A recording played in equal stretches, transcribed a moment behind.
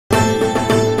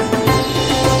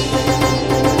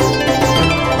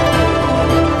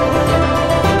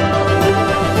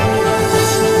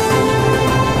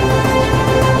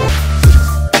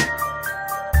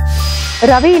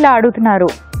రవి ఇలా అడుగుతున్నారు,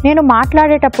 నేను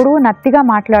మాట్లాడేటప్పుడు నత్తిగా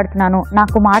మాట్లాడుతున్నాను,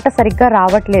 నాకు మాట సరిగ్గా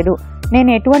రావట్లేదు, నేను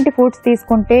ఎటువంటి ఫుడ్స్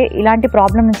తీసుకుంటే ఇలాంటి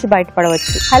ప్రాబ్లం నుంచి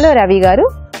బయటపడవచ్చు? హలో రవి గారు,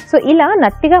 సో ఇలా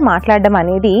నత్తిగా మాట్లాడడం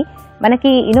అనేది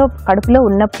మనకి కడుపులో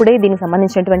ఉన్నప్పుడే దీనికి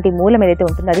సంబంధించినటువంటి మూలం ఏదైతే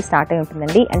ఉంటుందో అది స్టార్ట్ అయి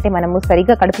ఉంటుందండి. అంటే మనము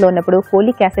సరిగ్గా కడుపులో ఉన్నప్పుడు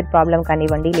ఫోలిక్ యాసిడ్ ప్రాబ్లం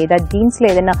కానివ్వండి, లేదా జీన్స్లో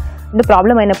ఏదైనా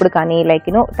ప్రాబ్లం అయినప్పుడు కానీ, లైక్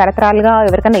తరతరాలుగా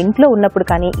ఎవరికైనా ఇంట్లో ఉన్నప్పుడు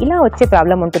కానీ ఇలా వచ్చే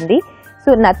ప్రాబ్లం ఉంటుంది.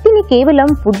 సో నత్తిని కేవలం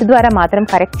ఫుడ్ ద్వారా మాత్రం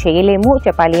కరెక్ట్ చేయలేము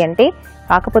చెప్పాలి అంటే.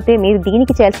 కాకపోతే మీరు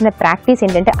దీనికి చేయాల్సిన ప్రాక్టీస్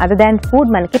ఏంటంటే, అదర్ దాన్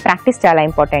ఫుడ్ మనకి ప్రాక్టీస్ చాలా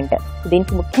ఇంపార్టెంట్.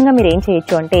 దీనికి ముఖ్యంగా మీరు ఏం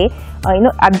చేయొచ్చు అంటే,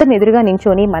 అద్దం ఎదురుగా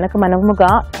నించొని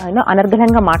మనముగా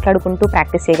అనర్గళంగా మాట్లాడుకుంటూ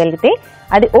ప్రాక్టీస్ చేయగలిగితే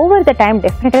అది ఓవర్ ద టైం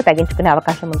డెఫినెట్గా తగ్గించుకునే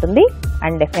అవకాశం ఉంటుంది.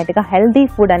 అండ్ డెఫినెట్గా హెల్దీ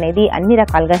ఫుడ్ అనేది అన్ని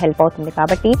రకాలుగా హెల్ప్ అవుతుంది.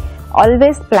 కాబట్టి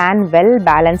always plan well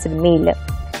balanced meal.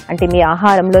 అంటే మీ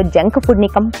ఆహారంలో జంక్ ఫుడ్ని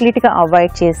కంప్లీట్గా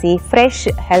అవాయిడ్ చేసి ఫ్రెష్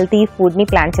హెల్తీ ఫుడ్ని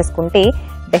ప్లాన్ చేసుకుంటే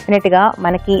డెఫినెట్గా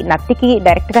మనకి నత్తికి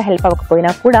డైరెక్ట్గా హెల్ప్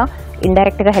అవ్వకపోయినా కూడా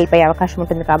ఇండైరెక్ట్గా హెల్ప్ అయ్యే అవకాశం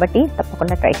ఉంటుంది. కాబట్టి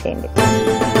తప్పకుండా ట్రై చేయండి.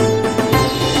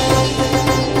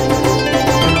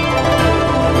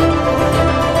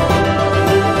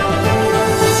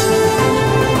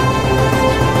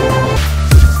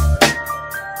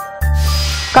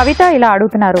 కవిత ఇలా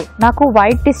అడుగుతున్నారు, నాకు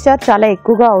వైట్ డిశ్చార్జ్ చాలా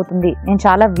ఎక్కువగా అవుతుంది, నేను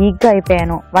చాలా వీక్గా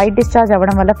అయిపోయాను. వైట్ డిశ్చార్జ్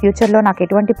అవ్వడం వల్ల ఫ్యూచర్లో నాకు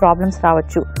ఎటువంటి ప్రాబ్లమ్స్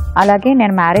రావచ్చు, అలాగే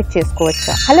నేను మ్యారేజ్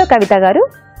చేసుకోవచ్చా? హలో కవిత గారు,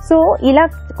 సో ఇలా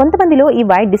కొంతమందిలో ఈ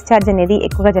వైట్ డిశ్చార్జ్ అనేది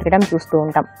ఎక్కువగా జరగడం చూస్తూ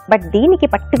ఉంటాం. బట్ దీనికి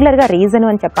పర్టికులర్గా రీజన్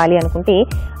అని చెప్పాలి అనుకుంటే,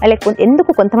 లైక్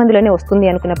ఎందుకు కొంతమందిలోనే వస్తుంది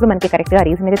అనుకున్నప్పుడు మనకి కరెక్ట్గా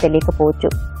రీజన్ అయితే తెలియకపోవచ్చు.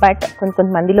 బట్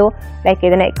కొంతమందిలో లైక్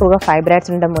ఏదైనా ఎక్కువగా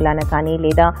ఫైబ్రాయిడ్స్ ఉండడం మూలాన కానీ,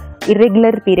 లేదా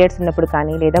ఇర్రెగ్యులర్ పీరియడ్స్ ఉన్నప్పుడు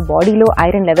కానీ, లేదా బాడీలో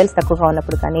ఐరన్ లెవెల్స్ తక్కువగా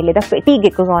ఉన్నప్పుడు కానీ, లేదా ఫెటీగ్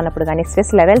ఎక్కువగా ఉన్నప్పుడు కానీ,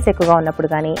 స్ట్రెస్ లెవెల్స్ ఎక్కువగా ఉన్నప్పుడు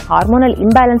కానీ, హార్మోనల్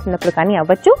ఇంబ్యాలెన్స్ ఉన్నప్పుడు కానీ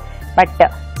అవ్వచ్చు. బట్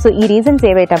సో ఈ రీజన్స్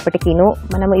ఏవైనప్పటికీను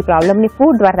మనం ఈ ప్రాబ్లమ్ని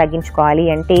ఫుడ్ ద్వారా తగ్గించుకోవాలి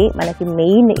అంటే మనకి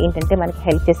మెయిన్ ఏంటంటే మనకి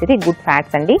హెల్ప్ చేసేది గుడ్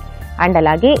ఫ్యాట్స్ అండి. అండ్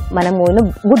అలాగే మనము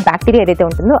గుడ్ బ్యాక్టీరియా ఏదైతే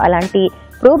ఉంటుందో అలాంటి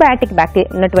ప్రోబయాటిక్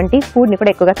బ్యాక్టీరియా ఉన్నటువంటి ఫుడ్ని కూడా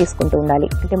ఎక్కువగా తీసుకుంటూ ఉండాలి.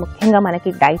 అంటే ముఖ్యంగా మనకి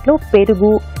డైట్లో పెరుగు,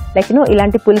 లైక్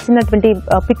ఇలాంటి పులిసినటువంటి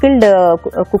పికిల్డ్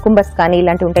కుకుంబర్స్ కానీ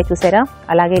ఇలాంటివి ఉంటాయి చూసారా,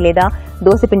 అలాగే లేదా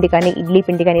దోశ పిండి కానీ, ఇడ్లీ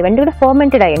పిండి కానీ, ఇవన్నీ కూడా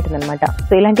ఫర్మెంటెడ్ అయి ఉంటుంది అనమాట.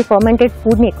 సో ఇలాంటి ఫర్మెంటెడ్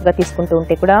ఫుడ్ని ఎక్కువగా తీసుకుంటూ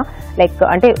ఉంటే కూడా లైక్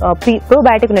అంటే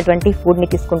ప్రోబయాటిక్ ఉన్నటువంటి ఫుడ్ని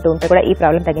తీసుకుంటూ ఉంటే కూడా ఈ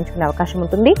ప్రాబ్లం తగ్గించుకునే అవకాశం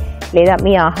ఉంటుంది. లేదా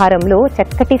మీ ఆహారంలో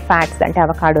చక్కటి ఫ్యాట్స్ అంటే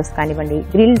అవకాడోస్ కానివ్వండి,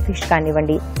 గ్రిల్డ్ ఫిష్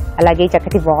కానివ్వండి, అలాగే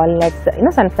చక్కటి వాల్నట్స్,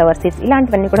 సన్ఫ్లవర్ సీడ్స్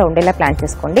ఇలాంటివన్నీ కూడా ఉండేలా ప్లాన్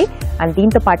చేసుకోండి. అండ్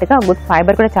దీంతో పాటుగా గుడ్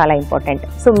ఫైబర్ కూడా చాలా ఇంపార్టెంట్.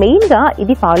 సో మెయిన్గా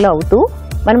ఇది ఫాలో అవుతూ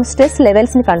మనం స్ట్రెస్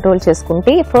లెవెల్స్ని కంట్రోల్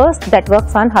చేసుకుంటే first that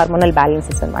works on hormonal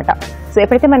balances అనమాట. సో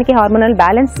ఎప్పుడైతే మనకి హార్మోనల్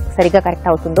బ్యాలెన్స్ సరిగ్గా కరెక్ట్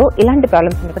అవుతుందో ఇలాంటి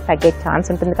ప్రాబ్లమ్స్ కూడా తగ్గే ఛాన్స్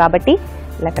ఉంటుంది. కాబట్టి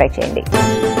ఇలా ట్రై చేయండి.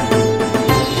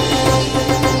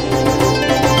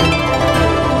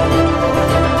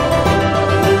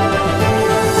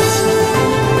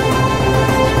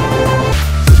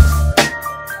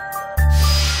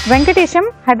 వెంకటేశం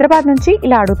హైదరాబాద్ నుంచి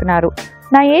ఇలా అడుగుతున్నారు,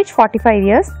 నా ఏజ్ 45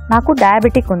 years, నాకు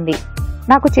డయాబెటిక్ ఉంది,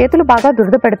 నాకు చేతులు బాగా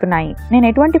దురద పెడుతున్నాయి, నేను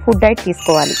ఎటువంటి ఫుడ్ డైట్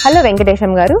తీసుకోవాలి? హలో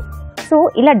వెంకటేశం గారు, సో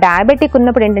ఇలా డయాబెటిక్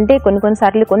ఉన్నప్పుడు ఏంటంటే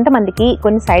కొన్నిసార్లు కొంతమందికి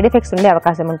కొన్ని సైడ్ ఎఫెక్ట్స్ ఉండే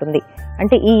అవకాశం ఉంటుంది.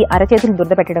 అంటే ఈ అరచేతులు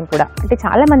దురద పెట్టడం కూడా, అంటే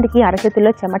చాలా మందికి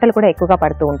అరచేతుల్లో చెమటలు కూడా ఎక్కువగా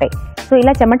పడుతూ ఉంటాయి. సో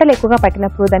ఇలా చెమటలు ఎక్కువగా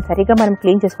పట్టినప్పుడు దాన్ని సరిగ్గా మనం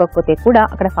క్లీన్ చేసుకోకపోతే కూడా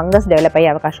అక్కడ ఫంగస్ డెవలప్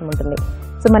అయ్యే అవకాశం ఉంటుంది.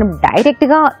 సో మనం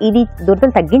డైరెక్ట్గా ఇది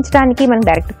దురదలు తగ్గించడానికి మనం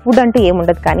డైరెక్ట్ ఫుడ్ అంటూ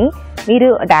ఏముండదు. కానీ మీరు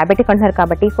డయాబెటిక్ అంటున్నారు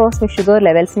కాబట్టి ఫస్ట్ మీ షుగర్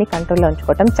లెవెల్స్ని కంట్రోల్లో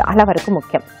ఉంచుకోవడం చాలా వరకు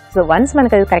ముఖ్యం. సో వన్స్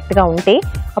మనకు అది కరెక్ట్గా ఉంటే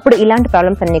అప్పుడు ఇలాంటి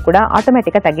ప్రాబ్లమ్స్ అన్నీ కూడా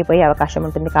ఆటోమేటిక్గా తగ్గిపోయే అవకాశం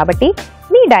ఉంటుంది. కాబట్టి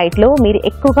మీ డైట్లో మీరు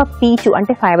ఎక్కువగా పీచు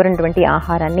అంటే ఫైబర్ ఉన్నటువంటి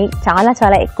ఆహారాన్ని చాలా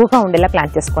చాలా ఎక్కువగా ఉండేలా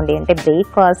ప్లాన్ చేసుకోండి. అంటే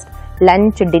బ్రేక్ఫాస్ట్,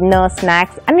 లంచ్, డిన్నర్,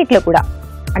 స్నాక్స్ అన్నిట్లో కూడా.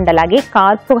 అండ్ అలాగే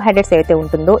కార్బోహైడ్రేట్స్ ఏదైతే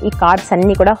ఉంటుందో ఈ కార్బ్స్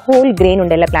అన్ని కూడా హోల్ గ్రెయిన్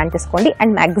ఉండేలా ప్లాన్ చేసుకోండి.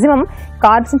 అండ్ మాక్సిమం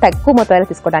కార్బ్స్ని తక్కువ మొత్తంలో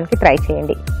తీసుకోవడానికి ట్రై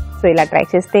చేయండి. సో ఇలా ట్రై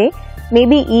చేస్తే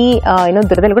మేబీ ఈ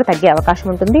దురదలు కూడా తగ్గే అవకాశం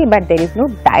ఉంటుంది. But there is no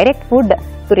direct food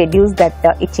to reduce that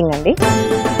itching అండి.